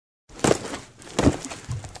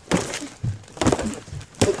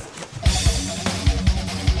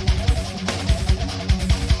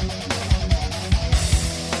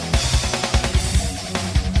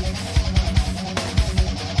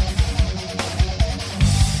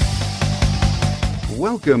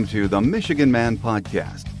Welcome to the Michigan Man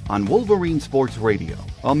Podcast on Wolverine Sports Radio,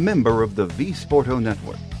 a member of the V Sporto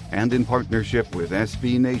Network, and in partnership with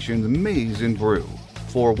SB Nation's Maize and Brew,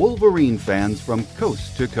 for Wolverine fans from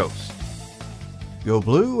coast to coast. Go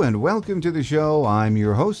Blue and welcome to the show. I'm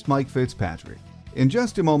your host, Mike Fitzpatrick. In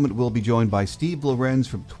just a moment, we'll be joined by Steve Lorenz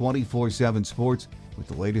from 24/7 Sports with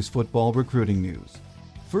the latest football recruiting news.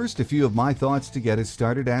 First, a few of my thoughts to get us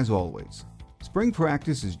started as always. Spring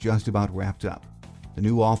practice is just about wrapped up. The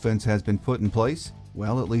new offense has been put in place,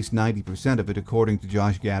 well, at least 90% of it according to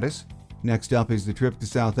Josh Gattis. Next up is the trip to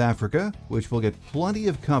South Africa, which will get plenty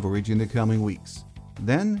of coverage in the coming weeks.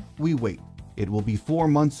 Then we wait. It will be 4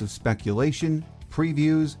 months of speculation,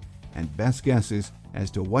 previews, and best guesses as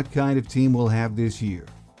to what kind of team we'll have this year.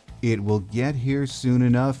 It will get here soon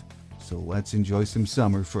enough, so let's enjoy some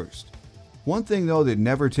summer first. One thing, though, that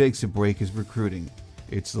never takes a break is recruiting.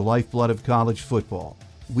 It's the lifeblood of college football.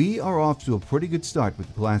 We are off to a pretty good start with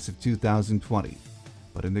the class of 2020,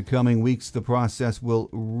 but in the coming weeks, the process will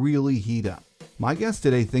really heat up. My guest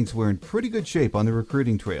today thinks we're in pretty good shape on the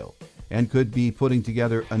recruiting trail and could be putting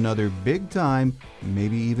together another big-time,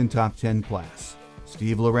 maybe even top 10 class.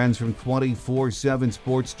 Steve Lorenz from 24/7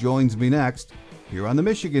 Sports joins me next here on the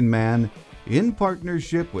Michigan Man in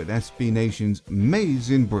partnership with SB Nation's Maize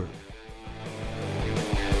and Brew.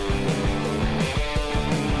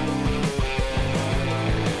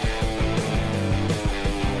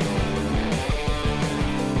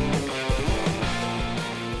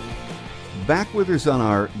 Back with us on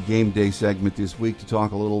our game day segment this week to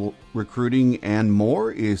talk a little recruiting and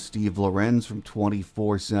more is Steve Lorenz from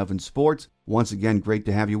 24/7 Sports. Once again, great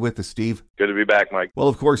to have you with us, Steve. Good to be back, Mike. Well,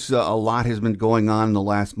 of course, a lot has been going on in the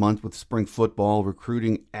last month with spring football.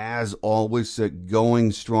 Recruiting, as always,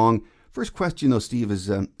 going strong. First question, though, Steve, is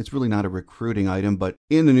it's really not a recruiting item, but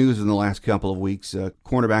in the news in the last couple of weeks,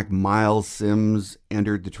 cornerback Miles Sims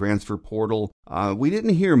entered the transfer portal. We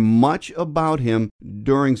didn't hear much about him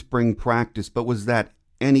during spring practice, but was that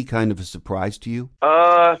any kind of a surprise to you?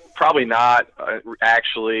 Probably not,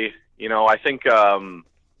 actually. I think,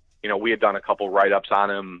 we had done a couple write-ups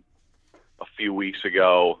on him a few weeks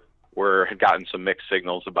ago where had gotten some mixed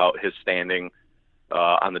signals about his standing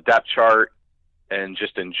on the depth chart. And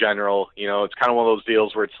just in general, it's kind of one of those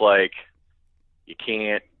deals where it's like you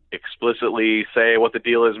can't explicitly say what the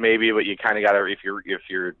deal is maybe, but you kind of got to, if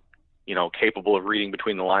you're capable of reading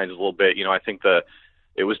between the lines a little bit, I think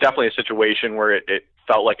it was definitely a situation where it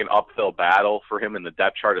felt like an uphill battle for him in the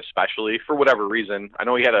depth chart, especially for whatever reason. I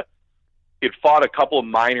know he had fought a couple of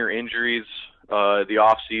minor injuries the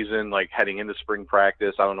off season, like heading into spring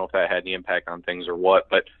practice. I don't know if that had any impact on things or what,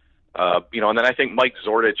 but and then I think Mike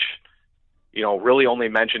Zordich, really only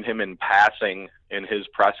mentioned him in passing in his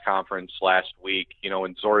press conference last week,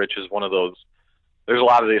 and Zordich is one of those. There's a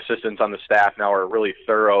lot of the assistants on the staff now are really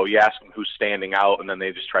thorough. You ask them who's standing out, and then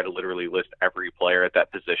they just try to literally list every player at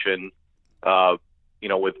that position.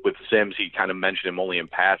 With Sims, he kind of mentioned him only in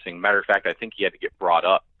passing. Matter of fact, I think he had to get brought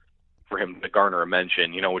up for him to garner a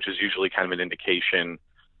mention, which is usually kind of an indication,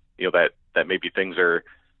 that maybe things are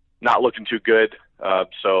not looking too good.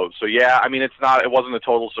 So yeah, it wasn't a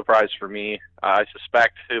total surprise for me. I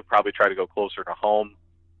suspect he'll probably try to go closer to home.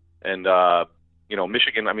 And,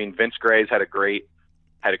 Michigan, Vince Gray's had a great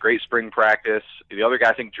spring practice. The other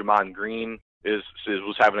guy, I think Jamon Green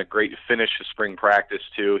was having a great finish to spring practice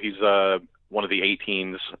too. He's, one of the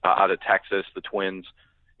 18s out of Texas, the Twins,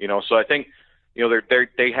 so I think,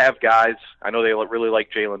 they have guys. I know they really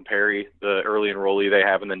like Jalen Perry, the early enrollee they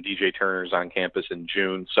have, and then DJ Turner's on campus in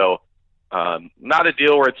June. So, not a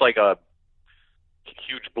deal where it's like a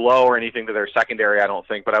huge blow or anything to their secondary, I don't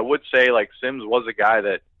think. But I would say, Sims was a guy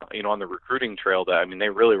that, on the recruiting trail that, they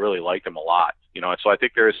really, really liked him a lot. So I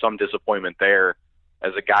think there is some disappointment there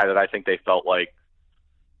as a guy that I think they felt like,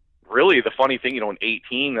 really the funny thing, in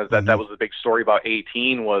 18, is that was the big story about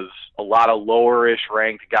 18 was a lot of lower-ish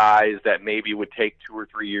ranked guys that maybe would take 2 or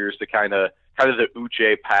 3 years to kind of the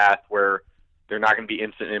Uche path where they're not going to be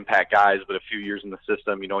instant impact guys, but a few years in the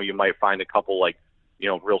system, you might find a couple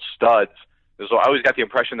real studs. So I always got the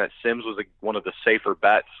impression that Sims was one of the safer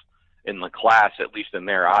bets in the class, at least in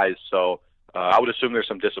their eyes. So I would assume there's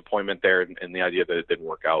some disappointment there in the idea that it didn't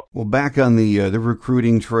work out. Well, back on the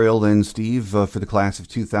recruiting trail then, Steve, for the class of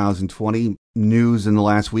 2020, news in the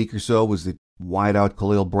last week or so was that wideout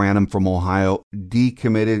Khalil Branham from Ohio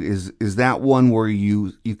decommitted. Is that one where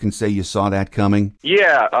you can say you saw that coming?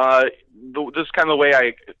 Yeah, this is kind of the way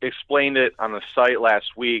I explained it on the site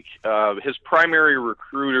last week. His primary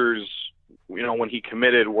recruiters, when he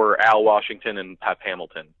committed, were Al Washington and Pep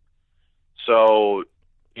Hamilton. So,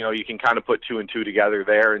 you can kind of put 2 and 2 together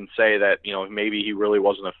there and say that, maybe he really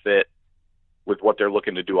wasn't a fit with what they're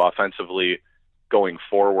looking to do offensively going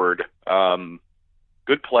forward.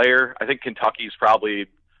 Good player. I think Kentucky's probably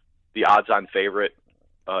the odds-on favorite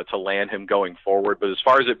to land him going forward. But as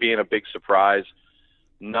far as it being a big surprise,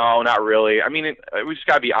 no, not really. I mean, we just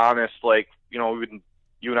got to be honest. Like, you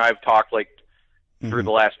and I have talked like through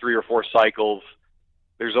the last 3 or 4 cycles.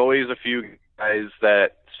 There's always a few guys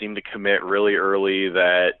that seem to commit really early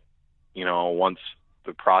that, once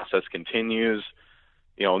the process continues,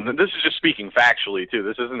 and this is just speaking factually too.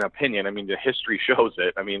 This isn't an opinion. I mean, the history shows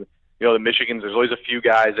it. I mean, the Michigans, there's always a few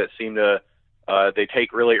guys that seem to, they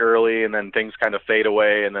take really early and then things kind of fade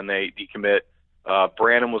away and then they decommit.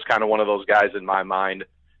 Branham was kind of one of those guys in my mind.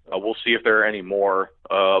 We'll see if there are any more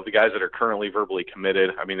of the guys that are currently verbally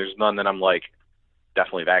committed. I mean, there's none that I'm like,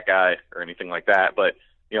 definitely that guy or anything like that. But,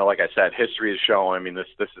 like I said, history has shown, I mean, this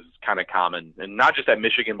is kind of common, and not just at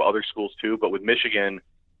Michigan, but other schools too. But with Michigan,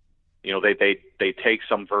 they take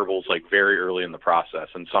some verbals like very early in the process.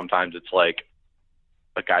 And sometimes it's like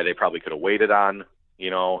a guy they probably could have waited on,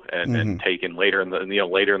 and taken later in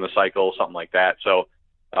the cycle, something like that. So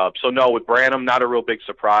no, with Branham, not a real big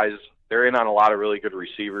surprise. They're in on a lot of really good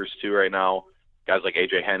receivers too right now. Guys like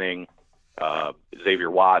AJ Henning, Xavier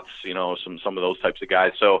Watts, some of those types of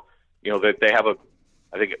guys. So, they have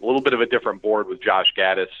I think a little bit of a different board with Josh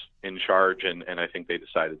Gaddis in charge. And I think they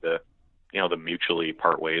decided to, to mutually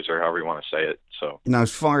part ways, or however you want to say it. So now,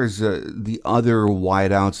 as far as the other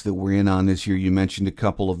wideouts that we're in on this year, you mentioned a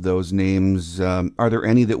couple of those names. Are there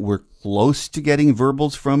any that were close to getting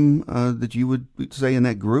verbals from that you would say in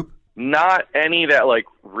that group? Not any that like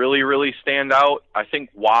really, really stand out. I think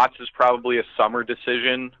Watts is probably a summer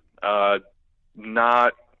decision.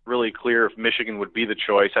 Not really clear if Michigan would be the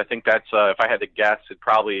choice. I think that's, if I had to guess, it'd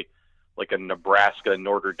probably like a Nebraska,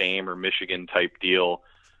 Notre Dame, or Michigan type deal.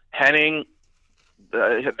 Henning,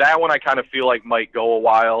 that one I kind of feel like might go a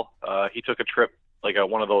while. He took a trip, like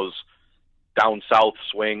one of those down south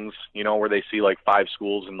swings, where they see like 5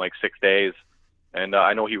 schools in like 6 days. And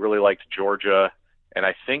I know he really liked Georgia, and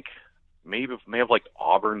I think may have liked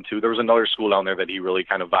Auburn too. There was another school down there that he really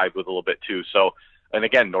kind of vibed with a little bit too. So, and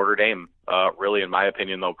again, Notre Dame, really, in my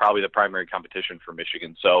opinion, though, probably the primary competition for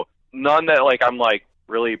Michigan. So none that like I'm like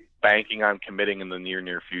really banking on committing in the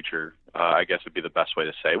near future, I guess would be the best way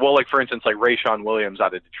to say. Well, like for instance, like Rayshawn Williams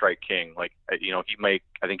out of Detroit King, like, I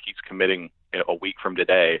think he's committing a week from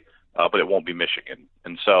today, but it won't be Michigan.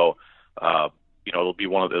 And so, it'll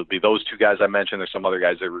be those 2 guys I mentioned. There's some other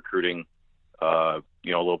guys they're recruiting, a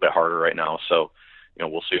little bit harder right now. So,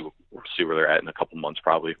 we'll see where they're at in a couple months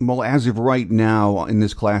probably. Well, as of right now in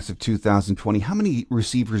this class of 2020, how many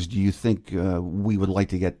receivers do you think we would like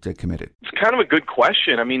to get committed? It's kind of a good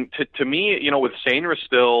question. I mean, to me, with Sainristil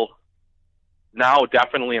still now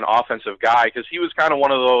definitely an offensive guy, because he was kind of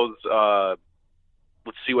one of those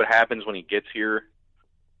let's see what happens when he gets here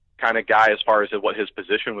kind of guy as far as what his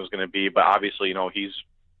position was going to be. But obviously, he's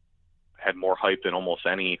had more hype than almost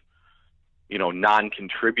any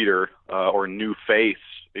non-contributor or new face,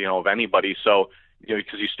 of anybody. So,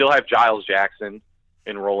 because you still have Giles Jackson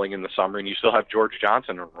enrolling in the summer, and you still have George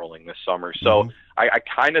Johnson enrolling this summer. So I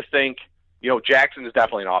kind of think, Jackson is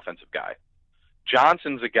definitely an offensive guy.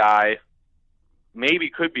 Johnson's a guy, maybe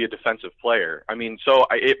could be a defensive player. I mean, so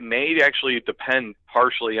it may actually depend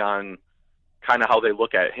partially on kind of how they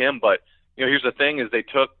look at him. But, here's the thing is they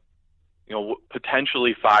took,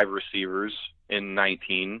 potentially 5 receivers in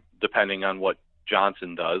 19, depending on what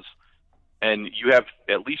Johnson does. And you have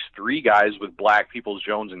at least 3 guys with Black,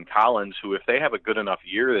 Peoples-Jones, and Collins who, if they have a good enough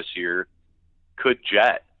year this year, could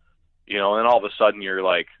jet. And then all of a sudden you're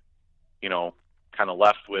like, kind of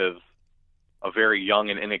left with a very young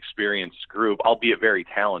and inexperienced group, albeit very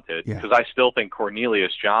talented. Because I still think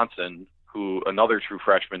Cornelius Johnson, another true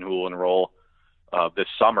freshman who will enroll this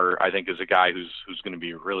summer, I think is a guy who's going to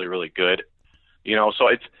be really, really good. So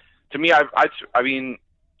it's, to me, I mean,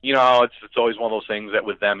 it's always one of those things that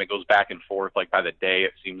with them, it goes back and forth, like by the day,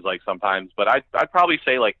 it seems like sometimes, but I'd probably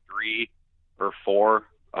say like 3 or 4.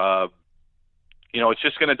 It's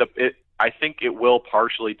just going to, I think it will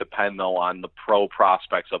partially depend though on the pro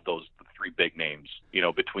prospects of those 3 big names,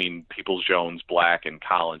 between Peoples-Jones, Black, and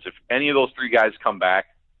Collins. If any of those 3 guys come back,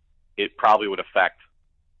 it probably would affect,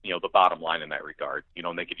 the bottom line in that regard,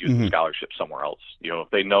 and they could use the scholarship somewhere else. If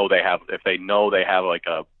they know they have like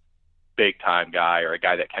a big time guy or a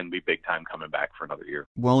guy that can be big time coming back for another year.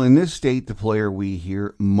 Well, in this state, the player we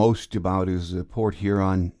hear most about is Port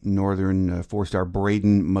Huron Northern 4-star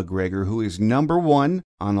Braden McGregor, who is number 1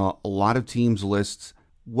 on a lot of teams' lists.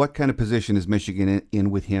 What kind of position is Michigan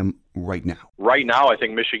in with him right now? Right now, I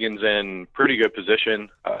think Michigan's in pretty good position.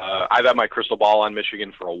 I've had my crystal ball on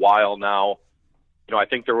Michigan for a while now. I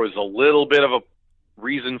think there was a little bit of a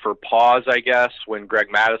reason for pause, I guess, when Greg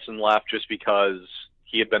Madison left, just because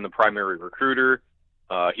he had been the primary recruiter.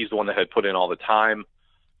 He's the one that had put in all the time.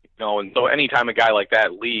 And so anytime a guy like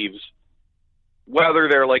that leaves, whether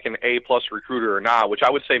they're like an A-plus recruiter or not, which I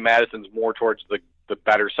would say Madison's more towards the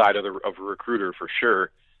better side of a recruiter for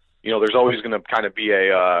sure. There's always going to kind of be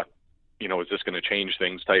a, is this going to change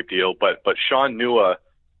things type deal. But Sean Nua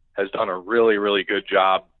has done a really, really good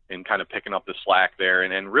job in kind of picking up the slack there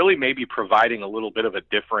and really maybe providing a little bit of a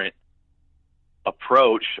different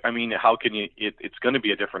approach. I mean, how can you, it's going to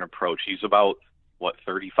be a different approach. He's about,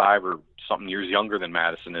 35 or something years younger than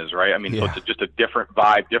Madison is, right? I mean, So it's just a different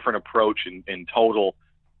vibe, different approach in total.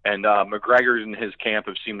 And McGregor and his camp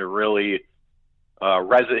have seemed to really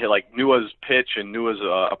resonate. Like Nua's pitch and Nua's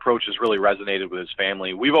approach has really resonated with his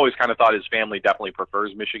family. We've always kind of thought his family definitely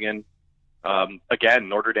prefers Michigan. Again,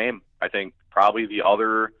 Notre Dame, I think probably the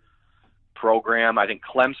other program. I think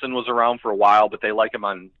Clemson was around for a while, but they like him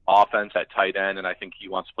on offense at tight end, and I think he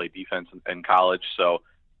wants to play defense in college. So,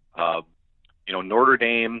 Notre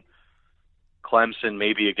Dame, Clemson,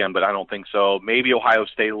 maybe again, but I don't think so. Maybe Ohio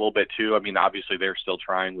State a little bit too. I mean, obviously they're still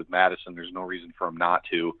trying with Madison. There's no reason for them not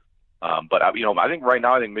to. But I think right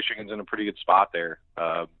now, I think Michigan's in a pretty good spot there.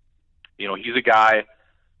 He's a guy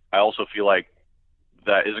I also feel like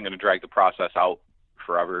that isn't going to drag the process out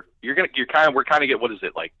forever. We're kind of get, what is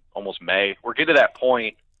it, like almost May? We're getting to that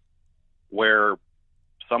point where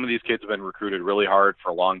some of these kids have been recruited really hard for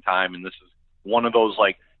a long time, and this is one of those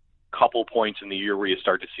like couple points in the year where you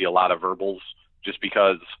start to see a lot of verbals, just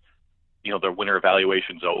because the winter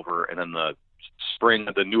evaluation's over, and then the spring,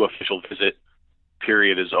 the new official visit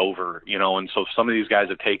period is over. And so some of these guys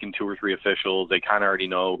have taken 2 or 3 officials. They kind of already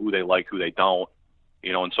know who they like, who they don't.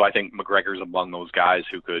 And so I think McGregor's among those guys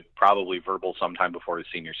who could probably verbal sometime before his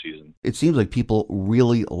senior season. It seems like people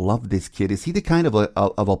really love this kid. Is he the kind of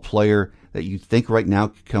a player that you think right now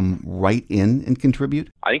could come right in and contribute?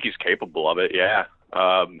 I think he's capable of it, yeah.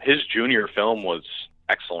 His junior film was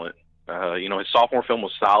excellent. His sophomore film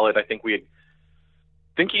was solid. I think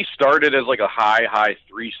he started as like a high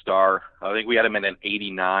 3-star. I think we had him in an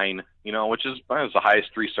 89, which is the highest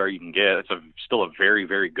 3-star you can get. It's still a very,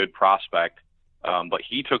 very good prospect. But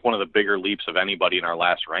he took one of the bigger leaps of anybody in our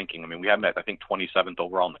last ranking. I mean, we had him at, I think, 27th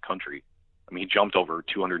overall in the country. I mean, he jumped over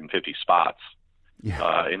 250 spots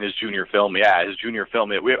in his junior film. Yeah, his junior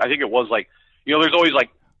film. I think it was like, there's always like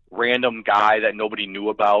random guy that nobody knew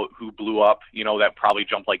about who blew up, that probably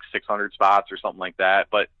jumped like 600 spots or something like that.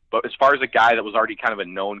 But as far as a guy that was already kind of a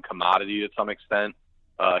known commodity to some extent,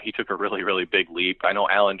 he took a really, really big leap. I know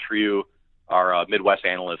Alan Trieu, our Midwest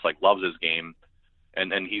analyst, like loves his game,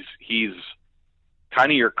 and he's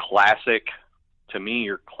kind of your classic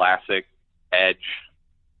edge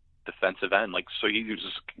defensive end. Like, so he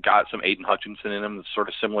just got some Aiden Hutchinson in him, sort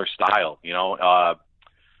of similar style,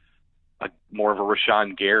 more of a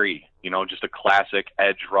Rashawn Gary, just a classic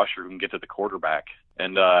edge rusher who can get to the quarterback.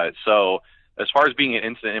 And so as far as being an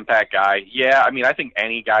instant impact guy, yeah, I mean, I think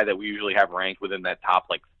any guy that we usually have ranked within that top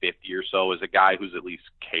like 50 or so is a guy who's at least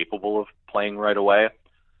capable of playing right away.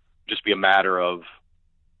 Just be a matter of,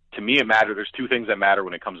 to me, there's 2 things that matter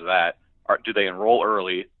when it comes to that. Do they enroll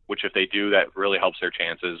early, which if they do, that really helps their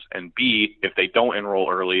chances. And B, if they don't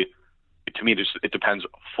enroll early, to me, it depends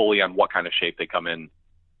fully on what kind of shape they come in.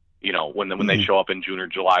 When they show up in June or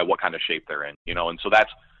July, what kind of shape they're in. And so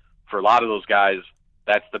that's, for a lot of those guys,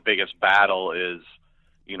 that's the biggest battle is,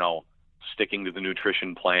 sticking to the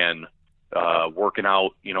nutrition plan, working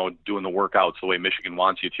out, doing the workouts the way Michigan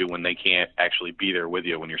wants you to when they can't actually be there with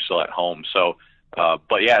you when you're still at home. So,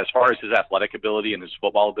 but yeah, as far as his athletic ability and his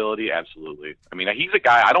football ability, absolutely. I mean, he's a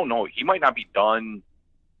guy, I don't know, he might not be done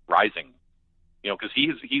rising, because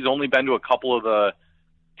he's only been to a couple of the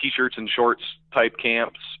T-shirts and shorts type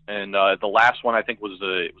camps, and the last one I think was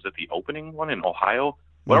it the opening one in Ohio?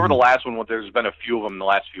 Whatever the last one was, there's been a few of them in the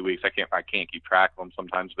last few weeks. I can't keep track of them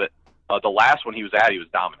sometimes, but the last one he was at, he was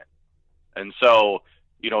dominant. And so,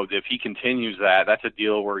 if he continues that, that's a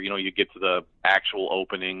deal where, you get to the actual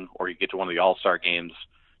opening or you get to one of the All-Star games,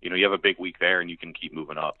 you have a big week there and you can keep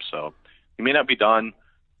moving up. So he may not be done,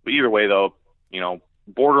 but either way though,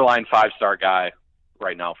 borderline 5-star guy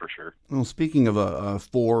right now for sure. Well, speaking of a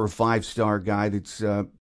 4 or 5-star guy that's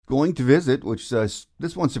going to visit, which this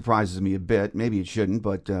one surprises me a bit, maybe it shouldn't,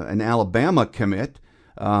 but an Alabama commit,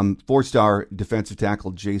 4-star defensive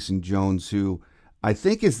tackle Jason Jones, who I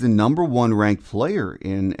think is the number 1 ranked player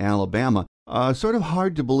in Alabama. Sort of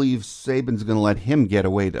hard to believe Saban's going to let him get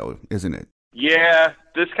away, though, isn't it? Yeah,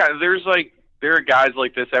 there are guys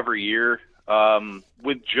like this every year.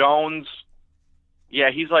 With Jones, yeah,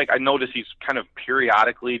 he's like, I notice he's kind of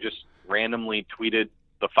periodically just randomly tweeted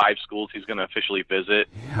the 5 schools he's going to officially visit.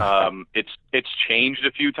 Yeah. It's changed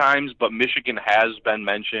a few times, but Michigan has been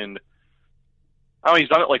mentioned. He's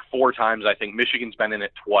done it like 4 times, I think. Michigan's been in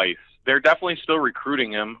it twice. They're definitely still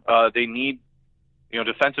recruiting him. They need,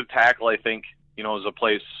 defensive tackle, I think, is a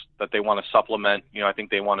place that they want to supplement. I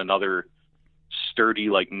think they want another sturdy,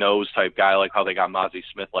 like, nose type guy, like how they got Mozzie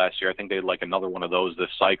Smith last year. I think they'd like another one of those this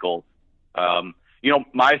cycle.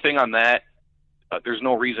 My thing on that, there's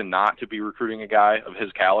no reason not to be recruiting a guy of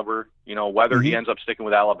his caliber. Whether he ends up sticking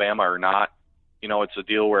with Alabama or not, it's a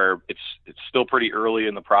deal where it's still pretty early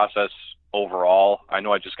in the process overall. I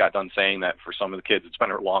know I just got done saying that for some of the kids. It's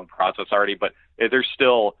been a long process already, but there's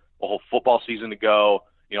still a whole football season to go,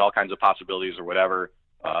 all kinds of possibilities or whatever.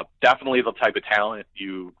 Definitely the type of talent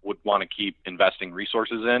you would want to keep investing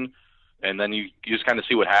resources in. And then you just kind of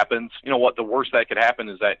see what happens. What the worst that could happen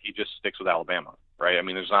is that he just sticks with Alabama, right? I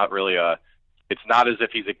mean, there's not really it's not as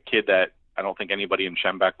if he's a kid that I don't think anybody in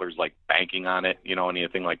Schembechler's like banking on it,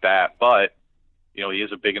 anything like that. But, he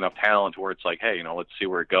is a big enough talent where it's like, hey, let's see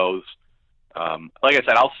where it goes. Like I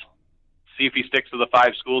said, I'll see if he sticks to the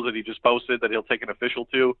 5 schools that he just posted that he'll take an official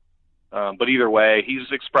to. But either way, he's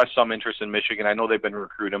expressed some interest in Michigan. I know they've been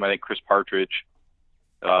recruiting him. I think Chris Partridge,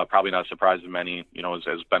 probably not a surprise to many,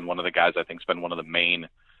 has been one of the guys I think has been one of the main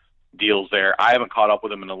deals there. I haven't caught up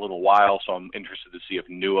with him in a little while, so I'm interested to see if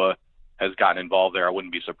Nua has gotten involved there. I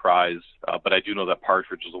wouldn't be surprised. But I do know that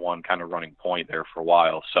Partridge is the one kind of running point there for a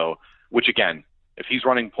while. So, which again, if he's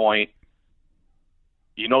running point,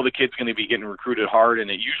 the kid's going to be getting recruited hard,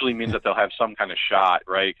 and it usually means that they'll have some kind of shot,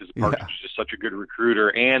 right? Because Partridge is just such a good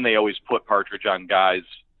recruiter, and they always put Partridge on guys,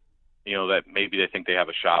 that maybe they think they have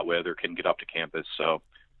a shot with or can get up to campus. So,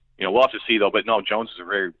 we'll have to see, though. But no, Jones is a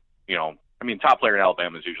very, top player in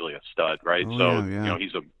Alabama is usually a stud, right?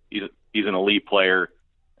 He's an elite player.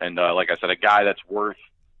 And like I said, a guy that's worth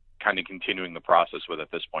kind of continuing the process with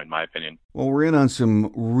at this point, in my opinion. Well, we're in on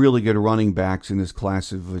some really good running backs in this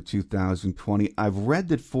class of 2020. I've read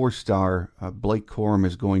that 4-star Blake Corum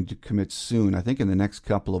is going to commit soon, I think in the next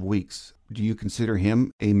couple of weeks. Do you consider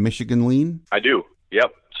him a Michigan lean? I do,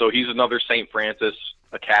 yep. So he's another St. Francis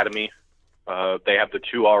Academy. They have the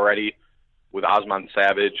 2 already with Osman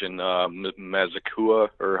Savage and Mazakua,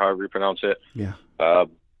 or however you pronounce it. Yeah.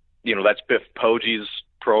 That's Biff Poggi's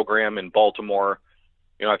program in Baltimore.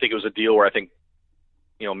 I think it was a deal where I think,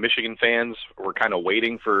 Michigan fans were kind of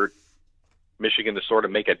waiting for Michigan to sort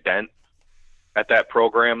of make a dent at that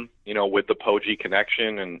program, with the Poggi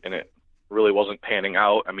connection, and it really wasn't panning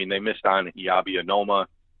out. I mean, they missed on Iabi Anoma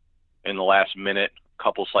in the last minute a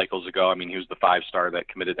couple cycles ago. I mean, he was the 5-star that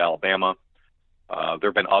committed to Alabama. There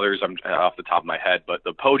have been others, I'm off the top of my head, but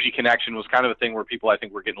the Poggi connection was kind of a thing where people, I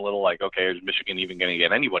think, were getting a little like, okay, is Michigan even going to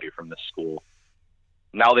get anybody from this school?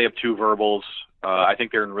 Now they have 2 verbals. I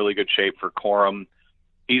think they're in really good shape for Corum.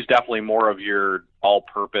 He's definitely more of your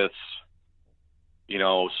all-purpose,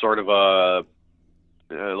 sort of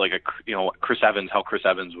Chris Evans, how Chris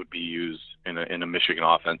Evans would be used in a Michigan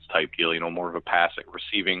offense type deal. More of a passing,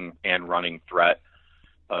 receiving, and running threat.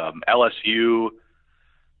 LSU,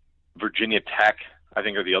 Virginia Tech, I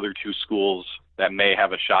think, are the other 2 schools that may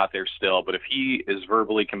have a shot there still. But if he is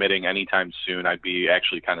verbally committing anytime soon, I'd be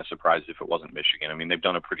actually kind of surprised if it wasn't Michigan. I mean, they've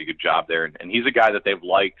done a pretty good job there. And he's a guy that they've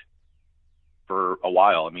liked for a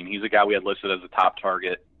while. I mean, he's a guy we had listed as a top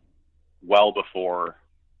target well before,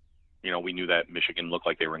 we knew that Michigan looked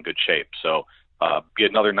like they were in good shape. So be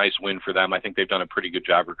another nice win for them. I think they've done a pretty good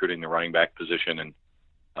job recruiting the running back position and,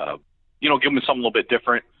 give them something a little bit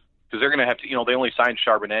different because they're going to have to, they only signed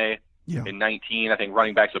Charbonnet in 19. I think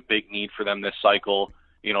running back's a big need for them this cycle.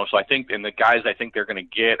 So I think, and the guys I think they're going to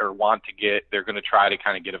get or want to get, they're going to try to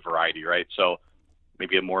kind of get a variety, right? So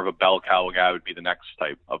maybe more of a bell cow guy would be the next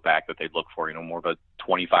type of back that they'd look for, more of a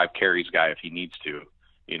 25 carries guy if he needs to.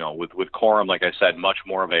 With Corum, like I said, much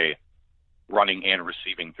more of a running and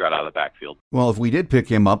receiving threat out of the backfield. Well, if we did pick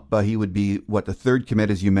him up, he would be, the 3rd commit,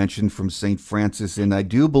 as you mentioned, from St. Francis. And I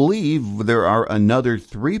do believe there are another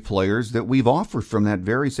 3 players that we've offered from that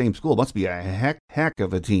very same school. It must be a heck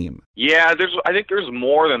of a team. Yeah, I think there's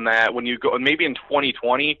more than that when you go, maybe in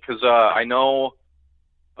 2020, because I know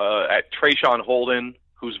at Trayshawn Holden,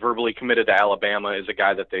 who's verbally committed to Alabama, is a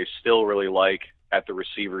guy that they still really like at the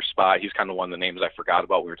receiver spot. He's kind of one of the names I forgot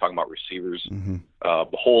about. We were talking about receivers. Mm-hmm.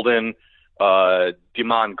 Holden,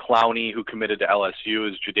 Damon Clowney, who committed to LSU,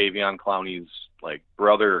 is Jadeveon Clowney's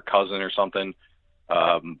brother or cousin or something.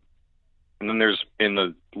 And then there's in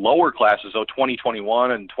the lower classes,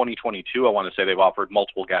 2021 and 2022, I want to say they've offered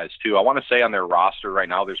multiple guys too. I want to say on their roster right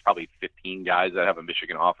now, there's probably 15 guys that have a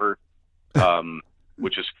Michigan offer,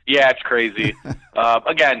 which is, it's crazy.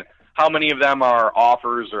 Again, How many of them are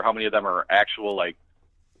offers or how many of them are actual, like,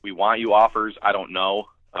 we want you offers? I don't know.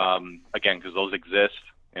 Again, because those exist,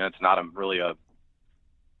 and it's not really a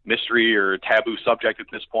mystery or taboo subject at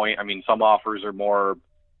this point. I mean, some offers are more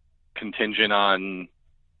contingent on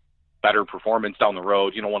better performance down the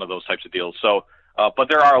road, one of those types of deals. So, but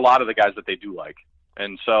there are a lot of the guys that they do like.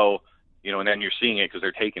 And so, and then you're seeing it because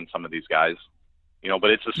they're taking some of these guys, but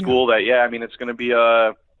it's a school that, it's going to be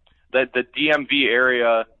the DMV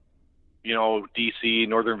area, DC,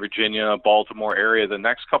 Northern Virginia, Baltimore area, the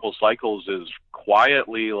next couple cycles is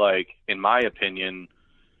quietly, like, in my opinion,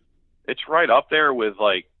 it's right up there with,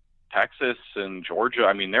 like, Texas and Georgia.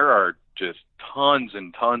 I mean, there are just tons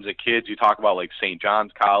and tons of kids. You talk about, like, St.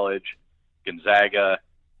 John's College, Gonzaga,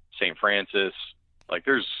 St. Francis. Like,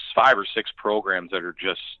 there's 5 or 6 programs that are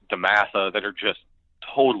just DeMatha that are just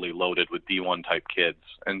totally loaded with D1 type kids.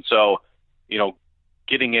 And so,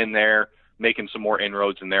 getting in there, making some more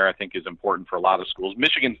inroads in there, I think is important for a lot of schools.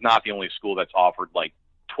 Michigan's not the only school that's offered like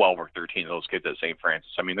 12 or 13 of those kids at St. Francis.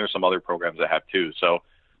 I mean, there's some other programs that have too. So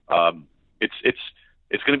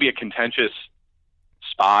it's going to be a contentious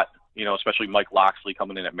spot, especially Mike Loxley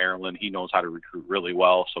coming in at Maryland. He knows how to recruit really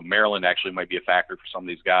well. So Maryland actually might be a factor for some of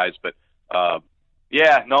these guys. But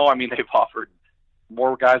they've offered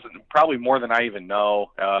more guys, probably more than I even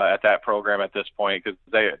know at that program at this point, because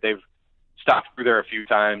they've stopped through there a few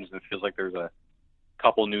times, and it feels like there's a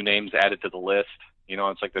couple new names added to the list.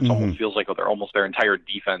 It's like almost feels like their entire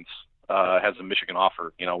defense has a Michigan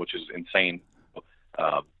offer, which is insane.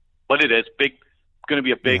 But it is going to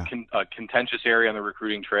be a big contentious area on the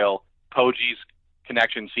recruiting trail. Poji's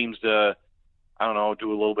connection seems to, do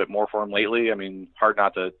a little bit more for him lately. I mean, hard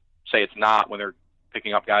not to say it's not when they're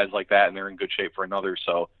picking up guys like that and they're in good shape for another.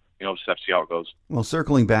 So, just have to see how it goes. Well,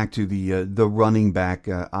 circling back to the running back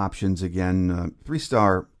options again,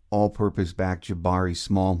 3-star all-purpose back Jabari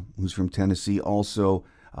Small, who's from Tennessee, also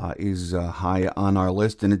is high on our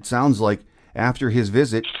list. And it sounds like after his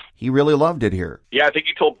visit, he really loved it here. Yeah, I think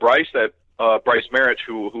he told Bryce that Bryce Marich,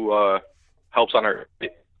 who helps on our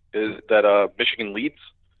is that Michigan leads.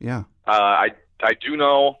 Yeah, I do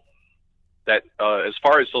know that as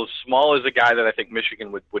far as Small is a guy that I think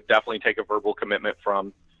Michigan would definitely take a verbal commitment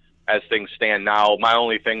from. As things stand now, my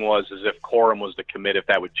only thing is if Corum was to commit, if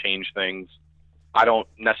that would change things. I don't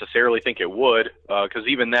necessarily think it would, because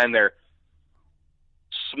even then,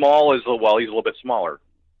 Small is he's a little bit smaller.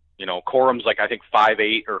 Corum's like I think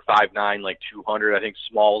 5'8" or 5'9", like 200. I think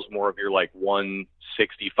Small's more of your like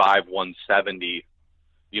 165, 170.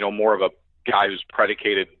 More of a guy who's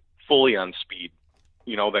predicated fully on speed.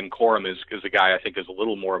 Than Corum is a guy I think is a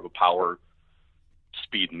little more of a power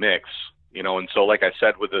speed mix. And so, like I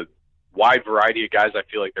said, with a wide variety of guys I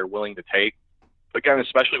feel like they're willing to take, again,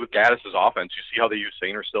 especially with Gaddis's offense, you see how they use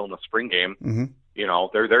Sainer still in the spring game. Mm-hmm.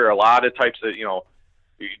 There are a lot of types that,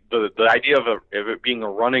 the idea of it being a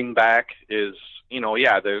running back is,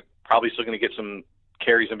 they're probably still going to get some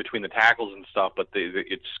carries in between the tackles and stuff, but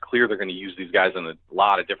it's clear they're going to use these guys in a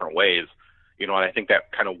lot of different ways. And I think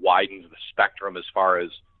that kind of widens the spectrum as far as,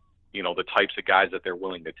 the types of guys that they're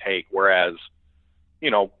willing to take. Whereas,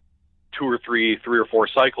 2 or 3 or 4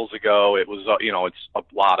 cycles ago, it was, it's a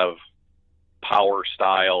lot of power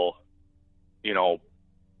style,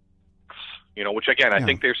 which again, I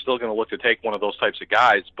think they're still going to look to take one of those types of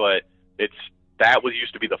guys, but that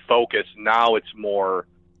used to be the focus. Now it's more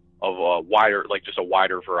of a wider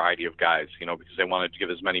variety of guys, because they wanted to give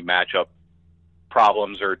as many matchup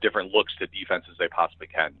problems or different looks to defense as they possibly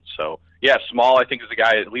can. So yeah, Small, I think, is a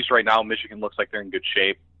guy, at least right now, Michigan looks like they're in good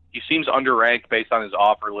shape. He seems underranked based on his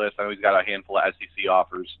offer list. I know he's got a handful of SEC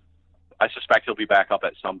offers. I suspect he'll be back up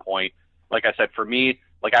at some point. Like I said, for me,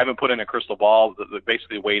 I haven't put in a crystal ball,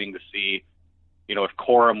 basically waiting to see, if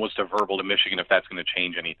Corum was to verbal to Michigan, if that's going to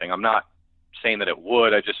change anything. I'm not saying that it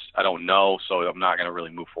would. I don't know, so I'm not going to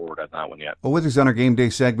really move forward on that one yet. Well, with us on our Game Day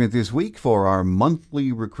segment this week for our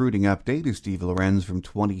monthly recruiting update is Steve Lorenz from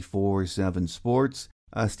 24/7 Sports.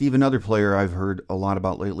 Steve, another player I've heard a lot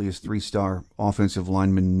about lately is 3-star offensive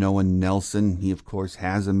lineman Noah Nelson. He, of course,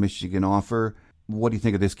 has a Michigan offer. What do you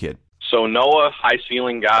think of this kid? So Noah, high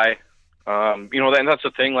ceiling guy. And that's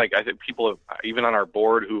the thing. Like, I think people, even on our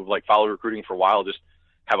board, who've followed recruiting for a while, just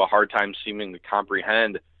have a hard time seeming to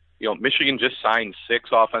comprehend. Michigan just signed 6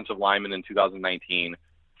 offensive linemen in 2019,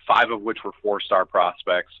 5 of which were 4-star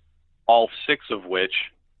prospects, all 6 of which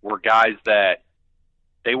were guys that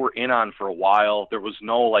they were in on for a while. There was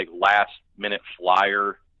no last minute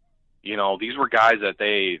flyer. These were guys that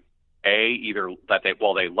they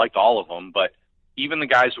liked all of them, but even the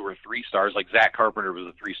guys who were 3-stars, like Zach Carpenter was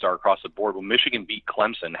a 3-star across the board. Well, Michigan beat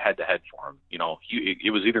Clemson head to head for him.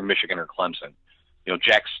 It was either Michigan or Clemson.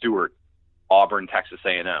 Jack Stewart, Auburn, Texas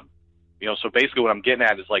A&M. So basically what I'm getting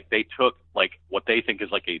at is like they took like what they think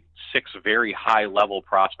is like a 6 very high level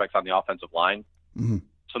prospects on the offensive line. Mm-hmm.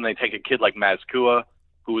 So then they take a kid like Mazkua,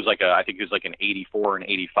 who was I think he was like an 84 and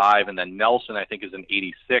 85, and then Nelson I think is an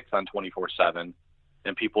 86 on 24/7,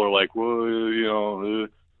 and people are like, well,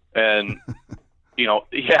 and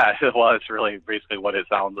yeah, well, it's really basically what it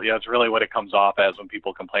sounds like. Yeah, it's really what it comes off as when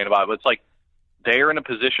people complain about it. But it's like they're in a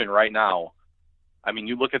position right now. I mean,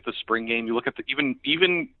 you look at the spring game, you look at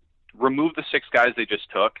even remove the 6 guys they just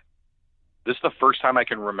took. This is the first time I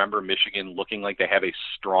can remember Michigan looking like they have a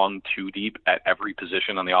strong 2 deep at every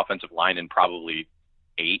position on the offensive line in probably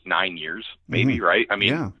 8-9 years, maybe, Mm-hmm. right? I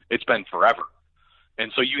mean, It's been forever.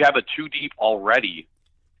 And so you have a 2 deep already,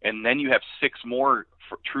 and then you have 6 more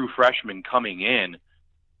true freshmen coming in.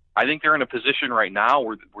 I think they're in a position right now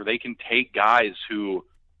where they can take guys who,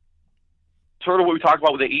 sort of what we talked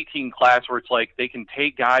about with the 18 class, where it's like they can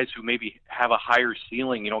take guys who maybe have a higher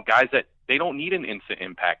ceiling, guys that they don't need an instant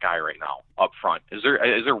impact guy right now up front. Is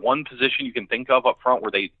there one position you can think of up front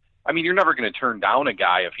where you're never going to turn down a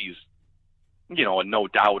guy if he's, a no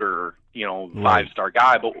doubter, 5-star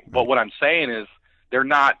guy. But what I'm saying is they're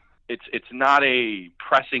not, it's not a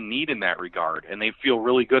pressing need in that regard. And they feel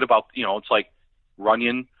really good about, it's like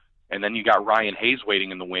Runyon, and then you got Ryan Hayes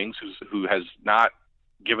waiting in the wings, who has not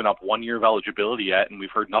given up 1 year of eligibility yet, and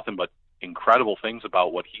we've heard nothing but incredible things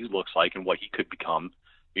about what he looks like and what he could become.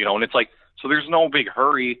 And it's like, so there's no big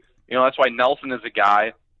hurry. That's why Nelson is a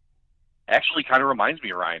guy, actually kind of reminds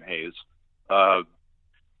me of Ryan Hayes.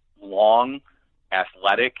 Long,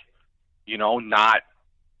 athletic, he's not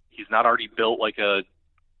already built like a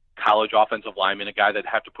college offensive lineman, a guy that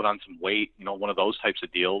have to put on some weight, one of those types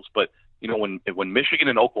of deals. But, when Michigan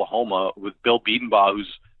and Oklahoma with Bill Biedenbaugh,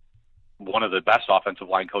 who's one of the best offensive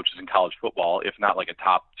line coaches in college football, if not like a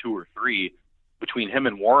top 2 or 3, between him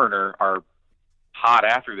and Warner are hot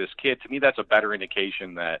after this kid. To me, that's a better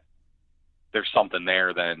indication that there's something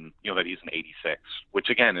there than, that he's an 86,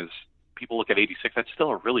 which again is, people look at 86, that's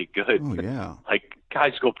still a really good, like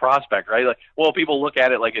high school prospect, right? Like, well, people look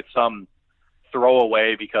at it like it's some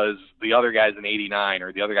throwaway because the other guy's an 89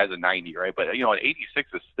 or the other guy's a 90, right? But, an 86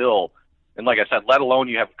 is still, and like I said, let alone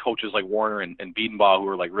you have coaches like Warner and Biedenbaugh who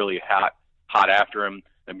are like really hot after him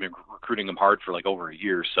and been recruiting him hard for like over a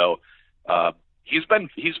year. So he's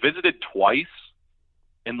visited twice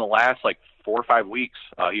in the last like 4 or 5 weeks.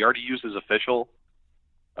 He already used his official.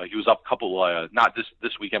 He was up a couple, not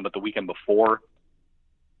this weekend, but the weekend before.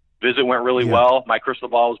 Visit went really well. My crystal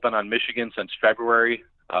ball has been on Michigan since February.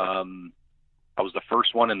 I was the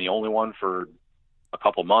first one and the only one for a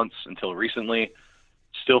couple months until recently.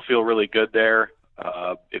 Still feel really good there.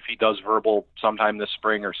 If he does verbal sometime this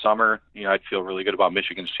spring or summer, I'd feel really good about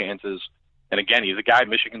Michigan's chances. And again, he's a guy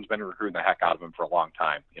Michigan's been recruiting the heck out of him for a long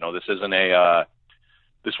time. This isn't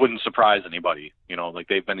this wouldn't surprise anybody. Like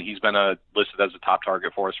he's been listed as a top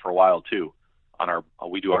target for us for a while too. On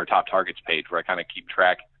we do our top targets page where I kind of keep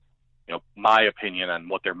track, my opinion on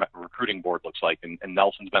what their recruiting board looks like. And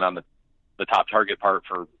Nelson's been on the top target part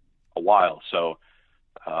for a while. So,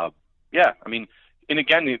 and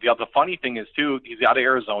again, the funny thing is too, he's out of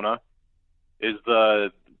Arizona, is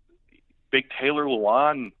the big Taylor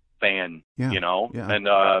Lewan fan, and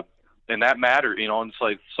that mattered, and it's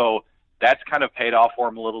like, so that's kind of paid off for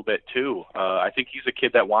him a little bit too. I think he's a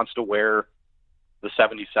kid that wants to wear the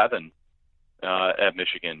 77 at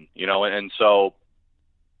Michigan, and so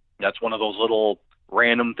that's one of those little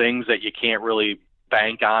random things that you can't really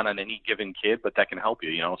bank on any given kid, but that can help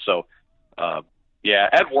you, so,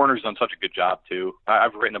 Ed Warner's done such a good job too.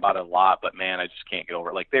 I've written about it a lot, but man, I just can't get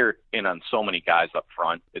over it. Like they're in on so many guys up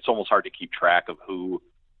front. It's almost hard to keep track of who,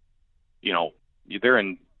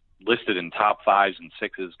 they're listed in top 5s and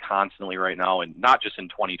 6s constantly right now. And not just in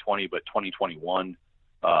 2020, but 2021,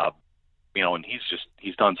 and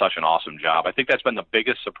he's done such an awesome job. I think that's been the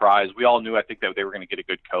biggest surprise. We all knew, I think, that they were going to get a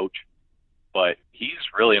good coach, but he's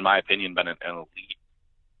really, in my opinion, been an elite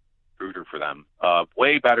recruiter for them.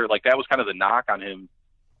 Way better. Like that was kind of the knock on him.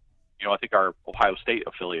 I think our Ohio State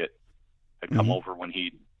affiliate had come over when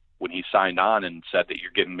he signed on and said that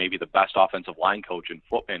you're getting maybe the best offensive line coach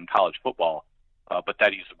in college football, but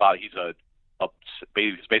that he's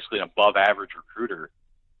basically an above average recruiter.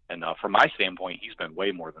 And from my standpoint, he's been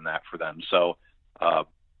way more than that for them. So,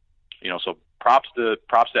 so props to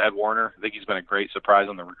Ed Warner. I think he's been a great surprise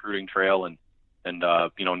on the recruiting trail, and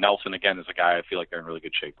Nelson, again, is a guy I feel like they're in really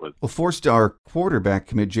good shape with. Well, 4-star quarterback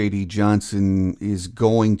commit J.D. Johnson is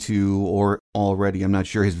going to, or already, I'm not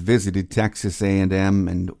sure, has visited Texas A&M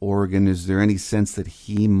and Oregon. Is there any sense that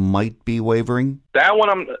he might be wavering? That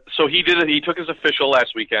one, so he did it. He took his official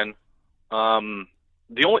last weekend. So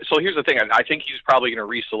here's the thing. I think he's probably going to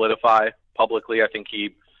re-solidify publicly. I don't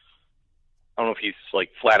know if he's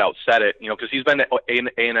like flat out said it, because he's been to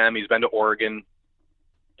A&M, he's been to Oregon,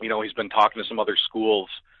 he's been talking to some other schools.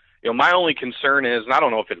 My only concern is, and I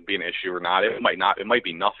don't know if it'd be an issue or not. It might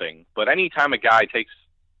be nothing. But anytime a guy takes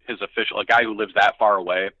a guy who lives that far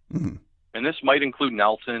away, mm-hmm. and this might include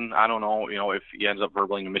Nelson. I don't know, if he ends up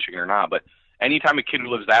verbaling to Michigan or not. But anytime a kid who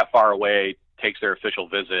lives that far away takes their official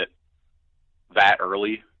visit that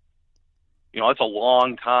early, that's a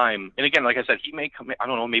long time. And again, like I said, he may come. I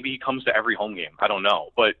don't know. Maybe he comes to every home game. I don't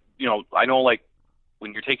know. But I know like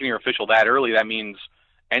when you're taking your official that early, that means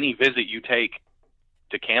any visit you take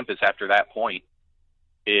to campus after that point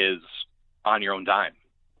is on your own dime.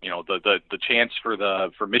 The chance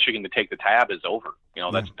for Michigan to take the tab is over.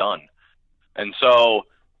 That's done. And so,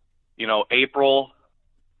 April,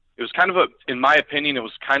 it was in my opinion, it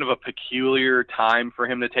was kind of a peculiar time for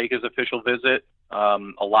him to take his official visit.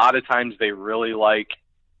 A lot of times they really like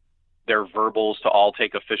their verbals to all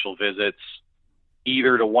take official visits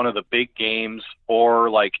either to one of the big games or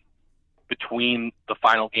like between the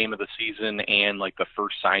final game of the season and like the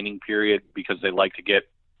first signing period, because they like to get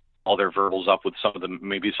all their verbals up with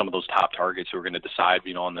maybe some of those top targets who are going to decide,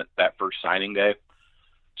 on that first signing day.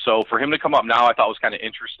 So for him to come up now, I thought was kind of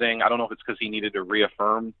interesting. I don't know if it's because he needed to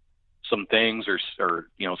reaffirm some things or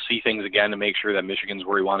see things again to make sure that Michigan's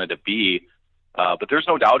where he wanted to be. But there's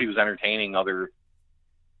no doubt he was entertaining other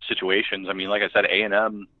situations. I mean, like I said,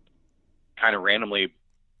 A&M kind of randomly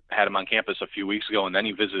had him on campus a few weeks ago, and then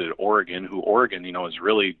he visited Oregon, who Oregon, is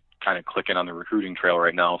really kind of clicking on the recruiting trail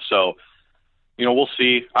right now. So, we'll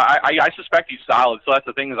see. I suspect he's solid. So that's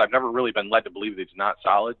the thing, is I've never really been led to believe that he's not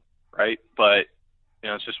solid, right? But,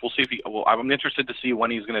 it's just we'll see if I'm interested to see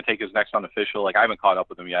when he's going to take his next unofficial. Like, I haven't caught up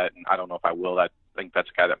with him yet, and I don't know if I will. I think that's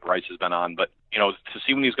a guy that Bryce has been on. But, to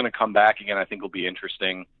see when he's going to come back again, I think will be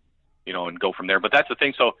interesting, and go from there. But that's the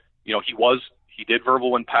thing. So, he did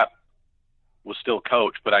verbal when Pep was still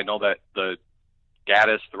coach, but I know that the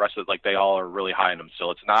Gaddis, the rest of they all are really high on him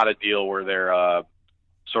still. It's not a deal where they're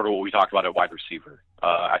sort of what we talked about at wide receiver.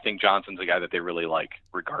 I think Johnson's a guy that they really like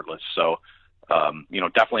regardless. So,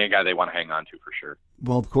 definitely a guy they want to hang on to for sure.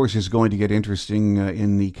 Well, of course, it's going to get interesting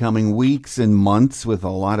in the coming weeks and months with a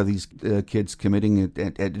lot of these kids committing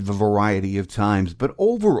at a variety of times. But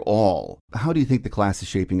overall, how do you think the class is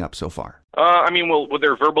shaping up so far? With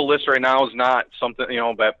their verbal list right now is not something,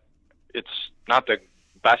 that it's not the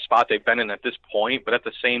best spot they've been in at this point. But at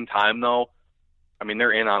the same time, though,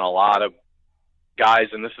 they're in on a lot of guys,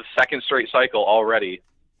 and this is second straight cycle already.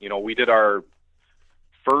 We did our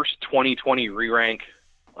first 2020 re-rank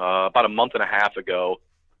about a month and a half ago,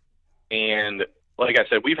 and like I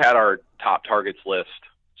said, we've had our top targets list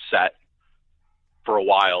set for a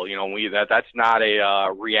while. That's not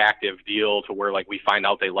a reactive deal to where we find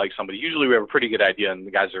out they like somebody. Usually we have a pretty good idea, and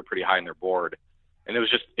the guys are pretty high on their board. And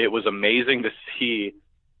it was amazing to see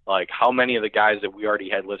how many of the guys that we already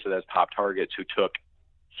had listed as top targets who took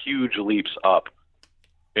huge leaps up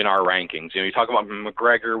in our rankings. You talk about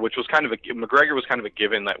McGregor, McGregor was kind of a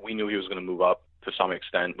given that we knew he was going to move up to some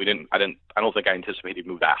extent. I don't think I anticipated he'd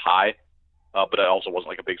move that high, but it also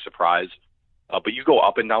wasn't a big surprise. But you go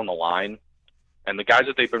up and down the line, and the guys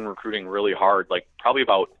that they've been recruiting really hard, probably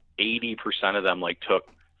about 80% of them took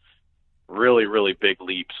really, really big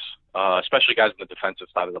leaps, especially guys on the defensive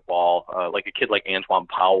side of the ball. A kid like Antoine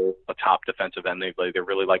Powell, a top defensive end they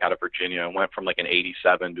really like out of Virginia, and went from an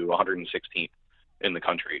 87 to 116th in the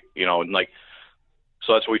country, and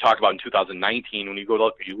so that's what we talked about in 2019. When you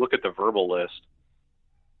look at the verbal list,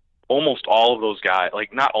 almost all of those guys,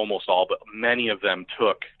 not almost all, but many of them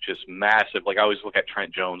took just massive. I always look at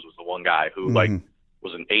Trent Jones was the one guy who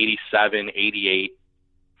was an 87, 88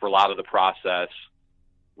 for a lot of the process.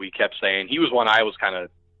 We kept saying he was one I was kind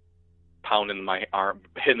of pounding my arm,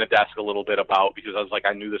 hitting the desk a little bit about, because I was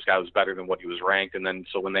I knew this guy was better than what he was ranked. And then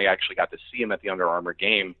so when they actually got to see him at the Under Armour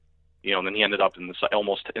game, and then he ended up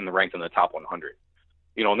almost in the ranked in the top 100.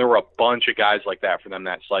 And there were a bunch of guys like that for them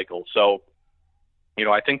that cycle. So,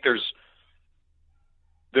 I think our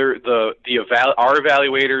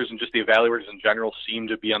evaluators and just the evaluators in general seem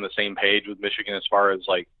to be on the same page with Michigan as far as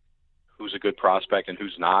who's a good prospect and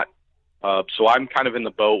who's not. So I'm kind of in the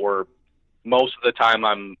boat where most of the time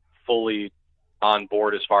I'm fully on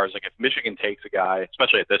board as far as if Michigan takes a guy,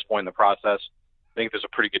 especially at this point in the process, I think there's a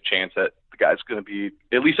pretty good chance that the guy's going to be,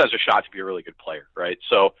 at least has a shot to be a really good player, right?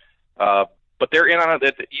 So, but they're in on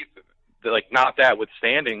it. Not that with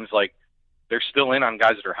standings, they're still in on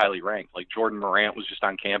guys that are highly ranked. Jordan Morant was just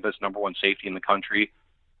on campus, number one safety in the country.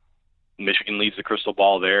 Michigan leads the crystal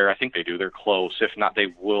ball there. I think they do. They're close. If not, they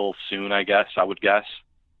will soon, I would guess.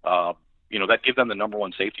 that gives them the number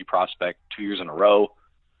one safety prospect 2 years in a row.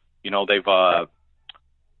 They've I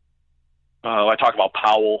talk about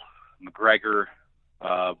Powell, McGregor.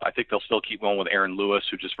 I think they'll still keep going with Aaron Lewis,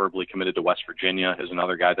 who just verbally committed to West Virginia, is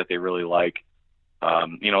another guy that they really like.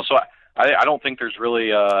 So I don't think there's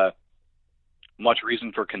really much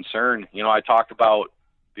reason for concern. I talked about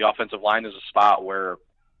the offensive line as a spot where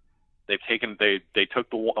they took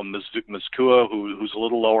the Mizkua, who's a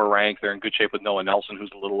little lower ranked. They're in good shape with Noah Nelson,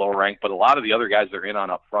 who's a little lower ranked, but a lot of the other guys they're in on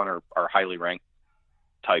up front are highly ranked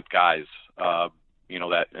type guys.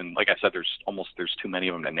 That, and like I said, there's too many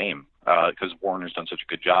of them to name because Warner's done such a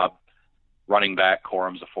good job. Running back,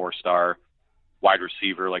 Corum's a 4-star. Wide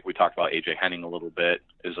receiver, like we talked about, AJ Henning a little bit,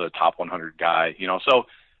 is a top 100 guy. So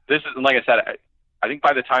this is, like I said, I think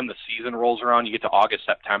by the time the season rolls around, you get to August,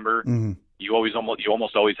 September, you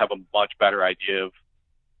almost always have a much better idea of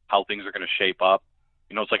how things are going to shape up.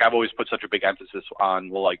 It's like I've always put such a big emphasis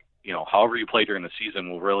on, however you play during the season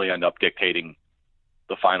will really end up dictating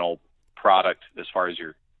the final product as far as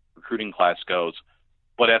your recruiting class goes.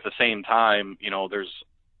 But at the same time, there's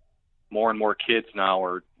more and more kids now,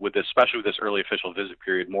 or especially with this early official visit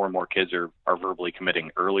period, more and more kids are verbally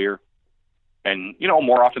committing earlier. And,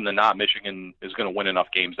 more often than not, Michigan is going to win enough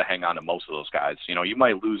games to hang on to most of those guys. You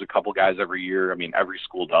might lose a couple guys every year. I mean, every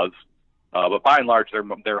school does. But by and large,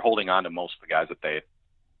 they're holding on to most of the guys that they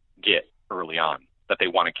get early on that they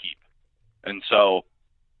want to keep. And so,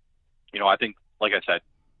 I think, like I said,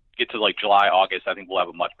 get to like July, August, I think we'll have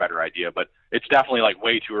a much better idea. But it's definitely like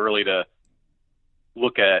way too early to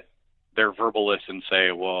look at their verbal list and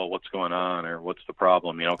say, well, what's going on or what's the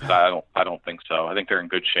problem? Because I don't think so. I think they're in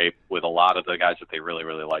good shape with a lot of the guys that they really,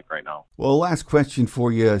 really like right now. Well, last question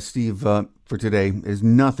for you, Steve, for today is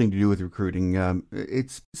nothing to do with recruiting.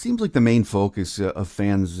 It seems like the main focus of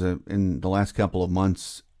fans in the last couple of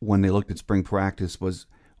months when they looked at spring practice was,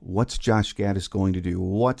 what's Josh Gattis going to do?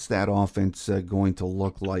 What's that offense going to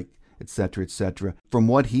look like, et cetera, et cetera. From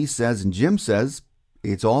what he says and Jim says,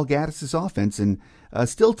 it's all Gattis' offense. And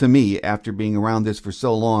still, to me, after being around this for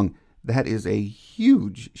so long, that is a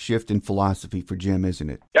huge shift in philosophy for Jim, isn't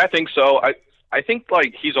it? Yeah, I think so. I think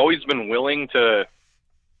he's always been willing to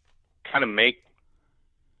kind of make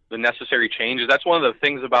the necessary changes. That's one of the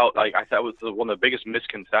things about, I thought was one of the biggest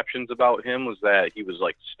misconceptions about him was that he was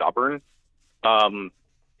stubborn.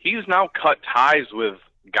 He's now cut ties with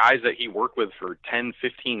guys that he worked with for 10,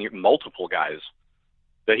 15 years, multiple guys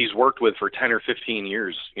that he's worked with for 10 or 15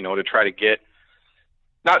 years, to try to get,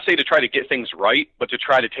 not say to try to get things right, but to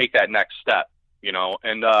try to take that next step,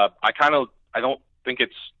 and I don't think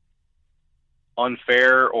it's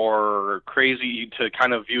unfair or crazy to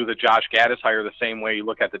kind of view the Josh Gattis hire the same way you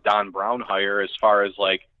look at the Don Brown hire, as far as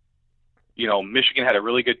Michigan had a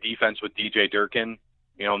really good defense with DJ Durkin,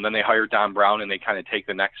 and then they hired Don Brown and they kind of take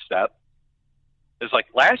the next step. It's like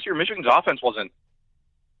last year, Michigan's offense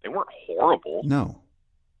they weren't horrible. No.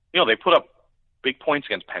 They put up big points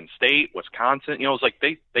against Penn State, Wisconsin. It's like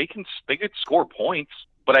they could score points,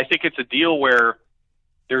 but I think it's a deal where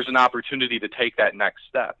there's an opportunity to take that next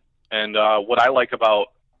step. And what I like about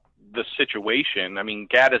the situation, I mean,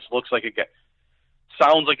 Gattis looks like a guy,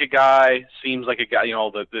 sounds like a guy, seems like a guy,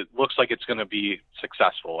 that looks like it's going to be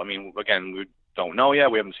successful. I mean, again, we don't know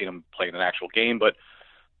yet. We haven't seen him play in an actual game, but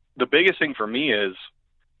the biggest thing for me is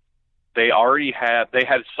they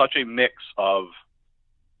had such a mix of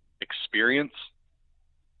experience,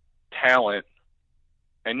 talent,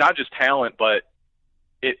 and not just talent, but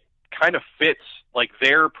it kind of fits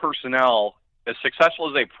their personnel. As successful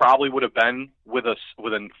as they probably would have been with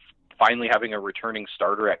finally having a returning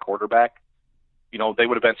starter at quarterback, they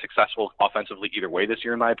would have been successful offensively either way this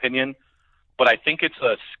year, in my opinion. But I think it's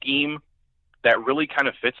a scheme that really kind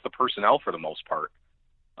of fits the personnel for the most part.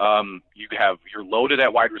 You're loaded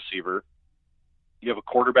at wide receiver. You have a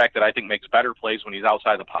quarterback that I think makes better plays when he's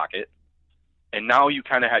outside the pocket. And now you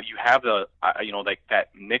kind of have that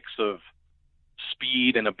mix of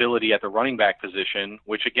speed and ability at the running back position,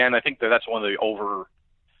 which again, I think that's one of the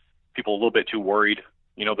people a little bit too worried.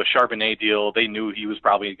 The Charbonnet deal, they knew he was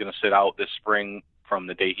probably going to sit out this spring from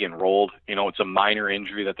the day he enrolled. It's a minor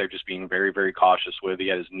injury that they're just being very, very cautious with. He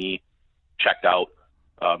had his knee checked out.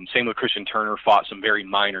 Same with Christian Turner, fought some very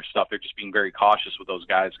minor stuff. They're just being very cautious with those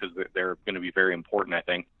guys because they're going to be very important, I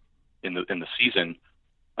think, in the season.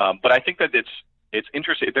 But I think that it's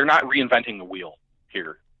interesting. They're not reinventing the wheel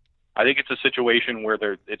here. I think it's a situation where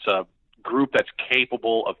it's a group that's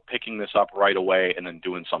capable of picking this up right away and then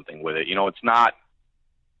doing something with it. It's not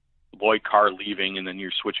Lloyd Carr leaving and then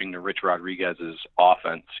you're switching to Rich Rodriguez's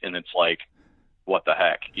offense and it's like, what the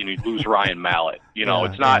heck? You lose Ryan Mallett.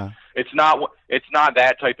 It's not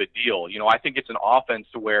that type of deal. I think it's an offense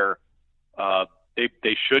to where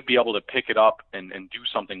they should be able to pick it up and do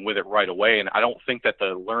something with it right away. And I don't think that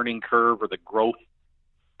the learning curve or the growth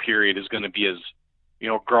period is going to be as,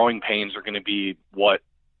 growing pains are going to be what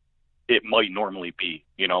it might normally be,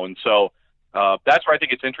 and so that's where I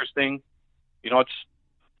think it's interesting. If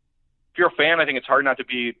you're a fan, I think it's hard not to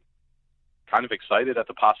be kind of excited at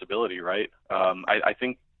the possibility, right? I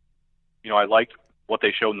think, I liked what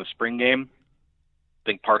they showed in the spring game. I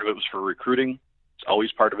think part of it was for recruiting. It's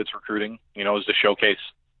always part of its recruiting, is to showcase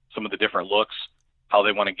some of the different looks, how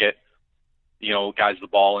they want to get, guys the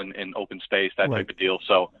ball in open space, that type of deal.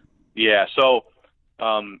 So, yeah. So,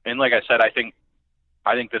 and like I said, I think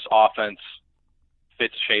this offense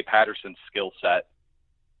fits Shea Patterson's skill set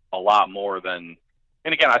a lot more than,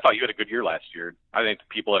 and again, I thought you had a good year last year. I think the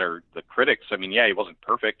people that are the critics, I mean, yeah, he wasn't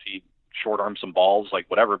perfect. He short-armed some balls, like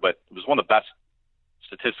whatever, but it was one of the best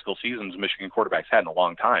statistical seasons Michigan quarterbacks had in a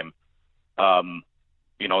long time.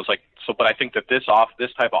 It's like, so, but I think that this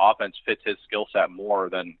type of offense fits his skill set more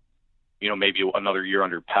than, maybe another year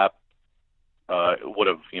under Pep would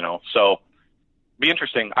have, so be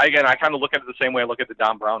interesting. I kind of look at it the same way I look at the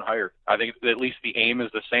Don Brown hire. I think at least the aim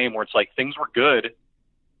is the same, where it's like things were good,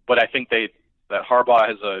 but I think that Harbaugh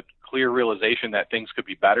has a clear realization that things could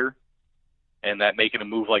be better, and that making a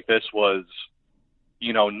move like this was,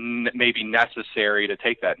 maybe necessary to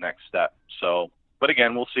take that next step. So, but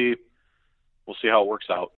again, we'll see how it works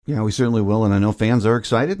out. Yeah, we certainly will, and I know fans are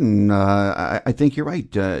excited, and I think you're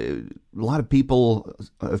right. A lot of people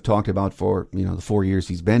have talked about for the 4 years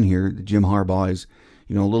he's been here, Jim Harbaugh is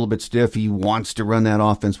a little bit stiff. He wants to run that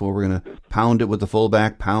offense where we're going to pound it with the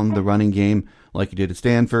fullback, pound the running game like he did at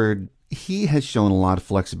Stanford. He has shown a lot of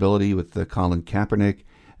flexibility with Colin Kaepernick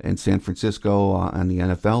in San Francisco on the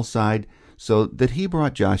NFL side. So that he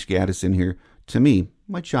brought Josh Gaddis in here, to me,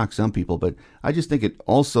 might shock some people, but I just think it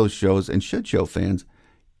also shows, and should show fans,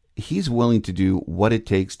 he's willing to do what it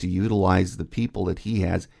takes to utilize the people that he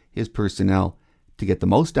has, his personnel, to get the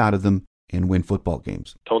most out of them and win football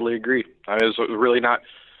games. Totally agree. There's really not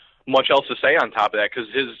much else to say on top of that,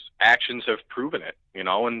 because his actions have proven it, and,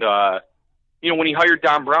 when he hired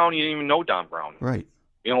Don Brown, you didn't even know Don Brown. Right.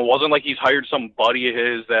 It wasn't like he's hired some buddy of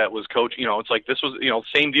his that was coach. It's like this was,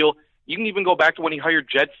 same deal. You can even go back to when he hired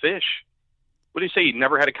Jed Fish. What did he say? He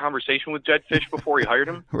never had a conversation with Jed Fish before he hired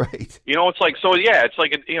him? Right. It's like, so yeah, it's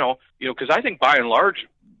like, because I think by and large,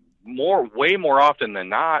 way more often than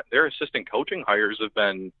not, their assistant coaching hires have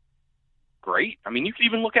been great. I mean, you could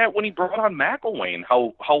even look at when he brought on McElwain,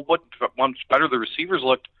 how much better the receivers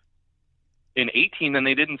looked in 18 than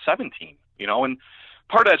they did in 17, and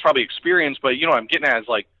part of that's probably experience, but what I'm getting at is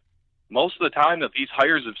like most of the time that these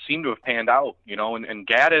hires have seemed to have panned out, and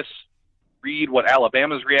Gaddis, read what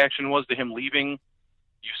Alabama's reaction was to him leaving.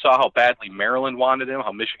 You saw how badly Maryland wanted him,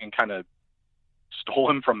 how Michigan kind of stole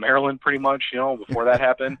him from Maryland pretty much, before that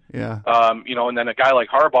happened. Yeah. And then a guy like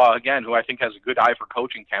Harbaugh, again, who I think has a good eye for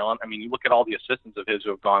coaching talent. I mean, you look at all the assistants of his who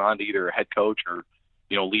have gone on to either a head coach or,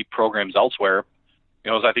 lead programs elsewhere.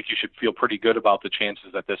 I think you should feel pretty good about the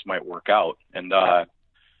chances that this might work out. And,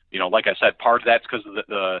 like I said, part of that's because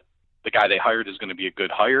the guy they hired is going to be a good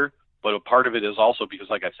hire, but a part of it is also because,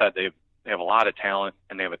 like I said, they have a lot of talent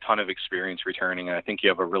and they have a ton of experience returning. And I think you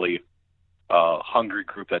have a really hungry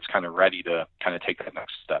group that's kind of ready to kind of take that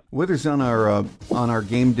next step. With us on our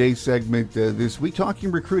game day segment this week,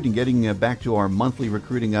 talking recruiting, getting back to our monthly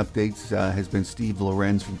recruiting updates, has been Steve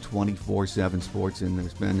Lorenz from 24/7 Sports, and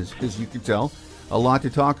there's been, as you can tell, a lot to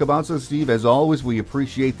talk about. So, Steve, as always, we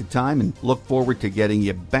appreciate the time and look forward to getting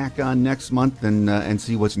you back on next month and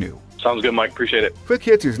see what's new. Sounds good, Mike. Appreciate it. Quick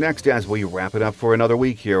Hits is next as we wrap it up for another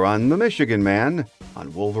week here on The Michigan Man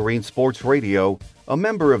on Wolverine Sports Radio, a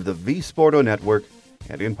member of the V Sporto Network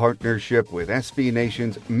and in partnership with SB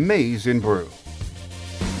Nation's Maize and Brew.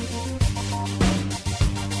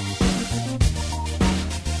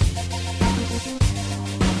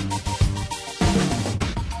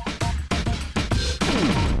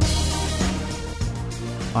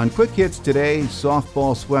 On Quick Hits today,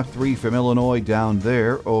 softball swept 3 from Illinois down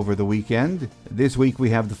there over the weekend. This week we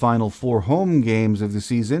have the final 4 home games of the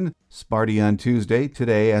season. Sparty on Tuesday,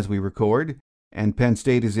 today as we record, and Penn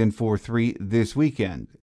State is in for 3 this weekend.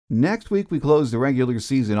 Next week we close the regular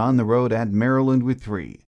season on the road at Maryland with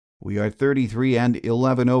 3. We are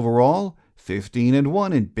 33-11 overall,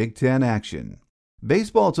 15-1 in Big Ten action.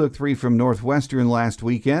 Baseball took 3 from Northwestern last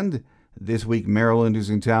weekend. This week, Maryland is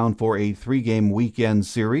in town for a 3-game weekend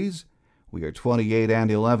series. We are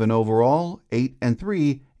 28-11 overall,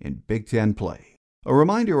 8-3 in Big Ten play. A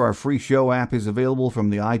reminder, our free show app is available from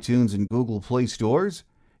the iTunes and Google Play stores.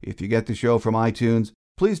 If you get the show from iTunes,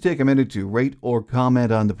 please take a minute to rate or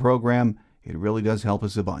comment on the program. It really does help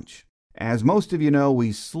us a bunch. As most of you know,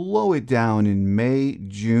 we slow it down in May,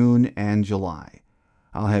 June, and July.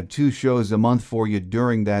 I'll have 2 shows a month for you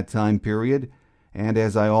during that time period, and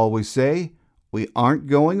as I always say, we aren't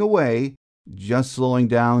going away, just slowing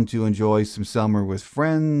down to enjoy some summer with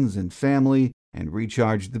friends and family and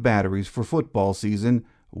recharge the batteries for football season,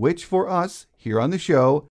 which for us, here on the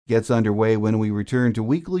show, gets underway when we return to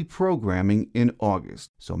weekly programming in August.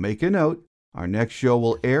 So make a note, our next show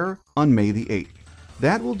will air on May the 8th.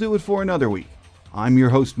 That will do it for another week. I'm your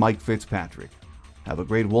host, Mike Fitzpatrick. Have a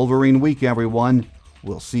great Wolverine week, everyone.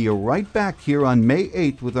 We'll see you right back here on May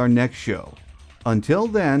 8th with our next show. Until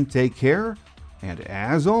then, take care, and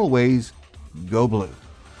as always, go Blue.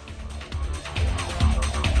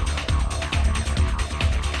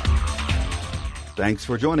 Thanks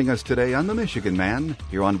for joining us today on The Michigan Man,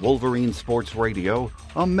 here on Wolverine Sports Radio,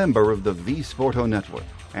 a member of the V-Sporto Network,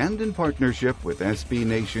 and in partnership with SB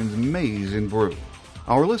Nation's Maize and Brew.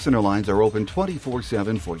 Our listener lines are open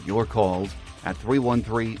 24/7 for your calls at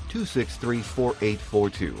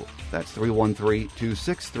 313-263-4842. That's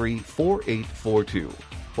 313-263-4842.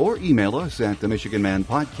 Or email us at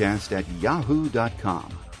themichiganmanpodcast@yahoo.com.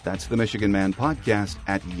 That's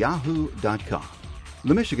themichiganmanpodcast@yahoo.com.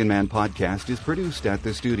 The Michigan Man Podcast is produced at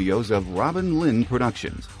the studios of Robin Lynn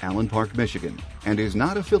Productions, Allen Park, Michigan, and is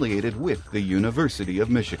not affiliated with the University of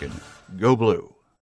Michigan. Go Blue!